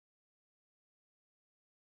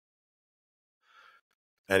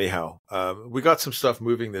anyhow, we got some stuff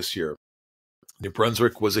moving this year. New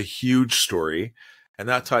Brunswick was a huge story, and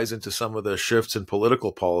that ties into some of the shifts in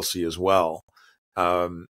political policy as well.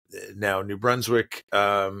 Now, New Brunswick,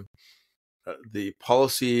 the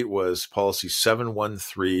policy was Policy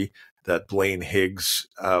 713 that Blaine Higgs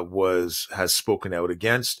has spoken out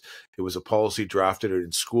against. It was a policy drafted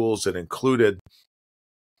in schools that included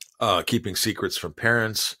keeping secrets from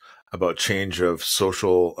parents about change of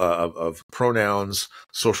social of pronouns,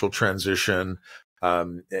 social transition,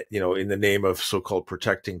 in the name of so-called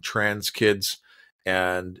protecting trans kids.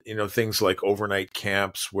 And, things like overnight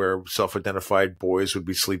camps where self-identified boys would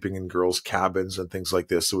be sleeping in girls' cabins and things like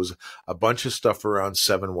this. There was a bunch of stuff around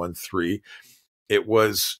 713. It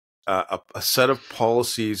was a set of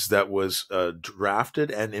policies that was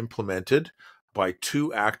drafted and implemented by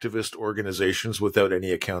two activist organizations without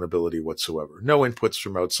any accountability whatsoever. No inputs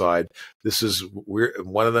from outside.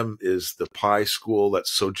 One of them is the PI School,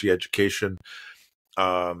 that's Soji Education.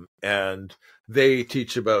 And they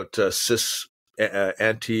teach about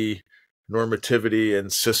anti-normativity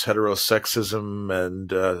and cis heterosexism and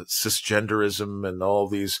cisgenderism and all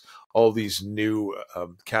these new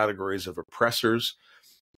categories of oppressors,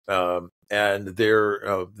 and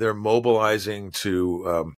they're mobilizing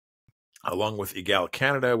to, along with Egal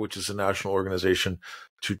Canada, which is a national organization,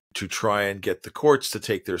 to try and get the courts to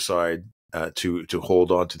take their side, to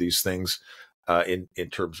hold on to these things in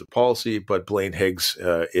terms of policy. But Blaine Higgs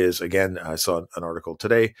is, again, I saw an article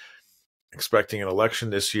today, expecting an election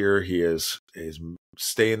this year. He is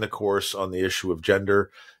staying the course on the issue of gender,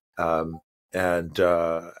 and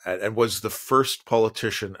was the first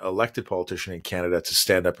elected politician in Canada to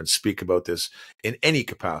stand up and speak about this in any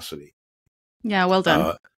capacity. Yeah, well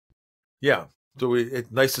done. Yeah, so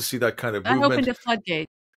it's nice to see that kind of movement. That opened a floodgate.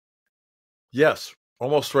 Yes,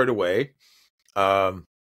 almost right away. About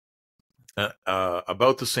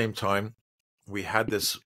the same time, we had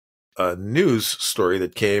this news story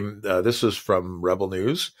that came. This was from Rebel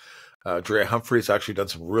News. Drea Humphreys actually done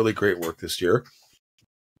some really great work this year.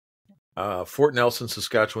 Fort Nelson,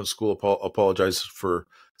 Saskatchewan school apologized for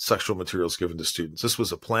sexual materials given to students. This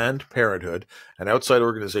was a Planned Parenthood, an outside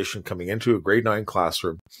organization coming into a grade 9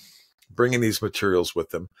 classroom, bringing these materials with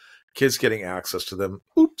them, kids getting access to them.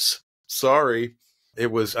 Oops, sorry.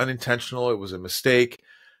 It was unintentional. It was a mistake.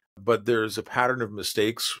 But there's a pattern of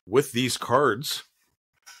mistakes with these cards.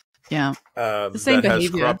 Yeah. The same that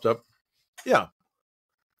behavior has cropped up. Yeah.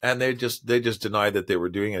 And they just denied that they were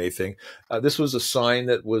doing anything. This was a sign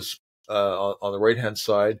that was on the right-hand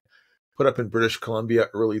side, put up in British Columbia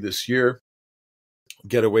early this year.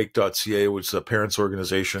 Getawake.ca, which is a parents'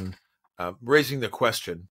 organization, raising the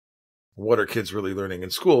question, what are kids really learning in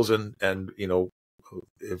schools? And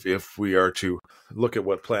if we are to look at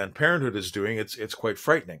what Planned Parenthood is doing, it's quite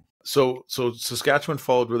frightening. So Saskatchewan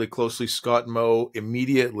followed really closely. Scott Moe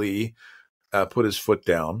immediately put his foot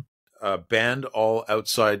down, banned all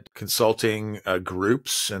outside consulting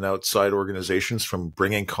groups and outside organizations from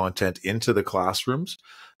bringing content into the classrooms.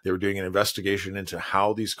 They were doing an investigation into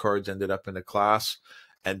how these cards ended up in a class,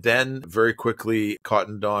 and then very quickly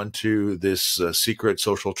cottoned on to this secret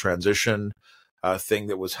social transition thing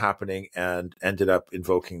that was happening, and ended up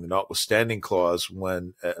invoking the notwithstanding clause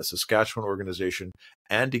when a Saskatchewan organization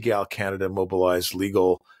and Egal Canada mobilized a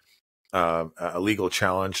legal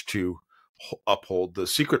challenge to uphold the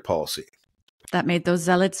secret policy. that made those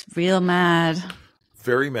zealots real mad.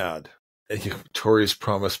 Very mad. Tories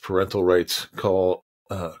promise parental rights.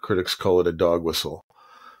 Critics call it a dog whistle.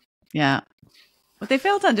 Yeah. What they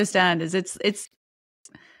fail to understand is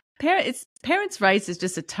parents' rights is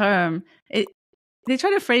just a term. They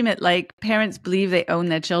try to frame it like parents believe they own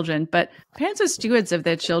their children, but parents are stewards of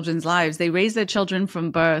their children's lives. They raise their children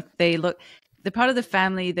from birth. They're part of the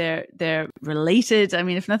family. They're related. I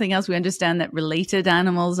mean, if nothing else, we understand that related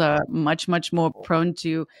animals are much, much more prone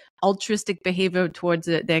to altruistic behavior towards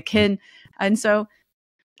their kin. And so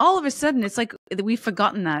all of a sudden, it's like we've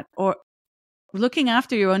forgotten that, or looking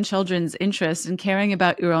after your own children's interests and caring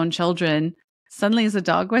about your own children suddenly is a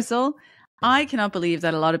dog whistle. I cannot believe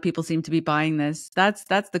that a lot of people seem to be buying this. That's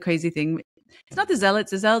the crazy thing. It's not the zealots.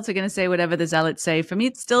 The zealots are going to say whatever the zealots say. For me,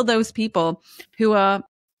 it's still those people who are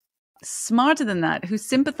smarter than that, who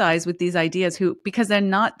sympathize with these ideas, who, because they're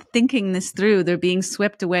not thinking this through, they're being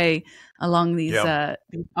swept away along these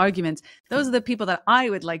arguments. Those are the people that I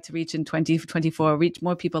would like to reach in 2024, reach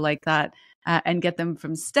more people like that, and get them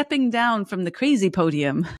from stepping down from the crazy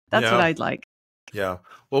podium. That's what I'd like. Yeah.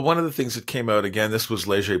 Well, one of the things that came out, again, this was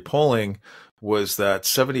Leger polling, was that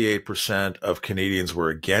 78% of Canadians were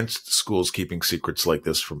against schools keeping secrets like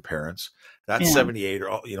this from parents. That 78,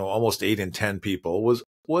 or almost 8 in 10 people was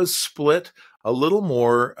was split a little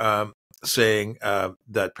more, saying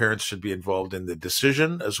that parents should be involved in the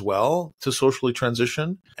decision as well to socially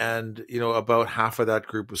transition. And, about half of that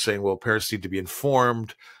group was saying, well, parents need to be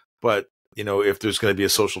informed, but, if there's going to be a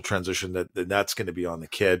social transition, then that's going to be on the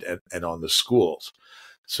kid and on the schools.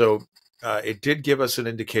 So it did give us an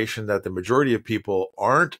indication that the majority of people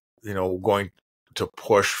aren't, going to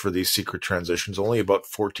push for these secret transitions. Only about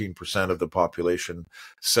 14% of the population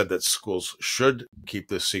said that schools should keep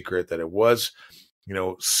this secret, that it was,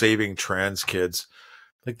 saving trans kids.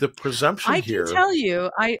 Like the presumption I here. can tell you,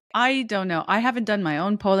 I don't know. I haven't done my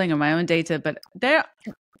own polling or my own data, but there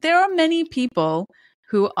are many people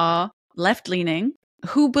who are left-leaning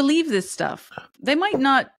who believe this stuff. They might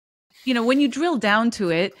not, when you drill down to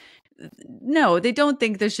it, no, they don't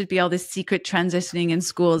think there should be all this secret transitioning in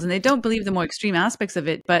schools, and they don't believe the more extreme aspects of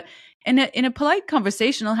it. But in a polite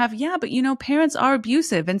conversation, they'll have, yeah, but parents are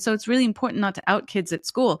abusive, and so it's really important not to out kids at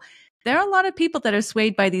school. There are a lot of people that are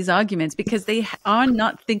swayed by these arguments because they are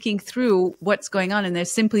not thinking through what's going on, and they're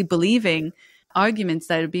simply believing arguments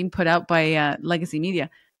that are being put out by legacy media.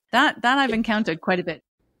 That I've encountered quite a bit.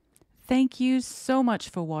 Thank you so much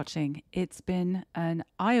for watching. It's been an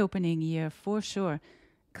eye-opening year for sure.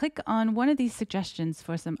 Click on one of these suggestions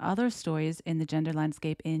for some other stories in the gender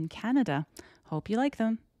landscape in Canada. Hope you like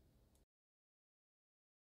them.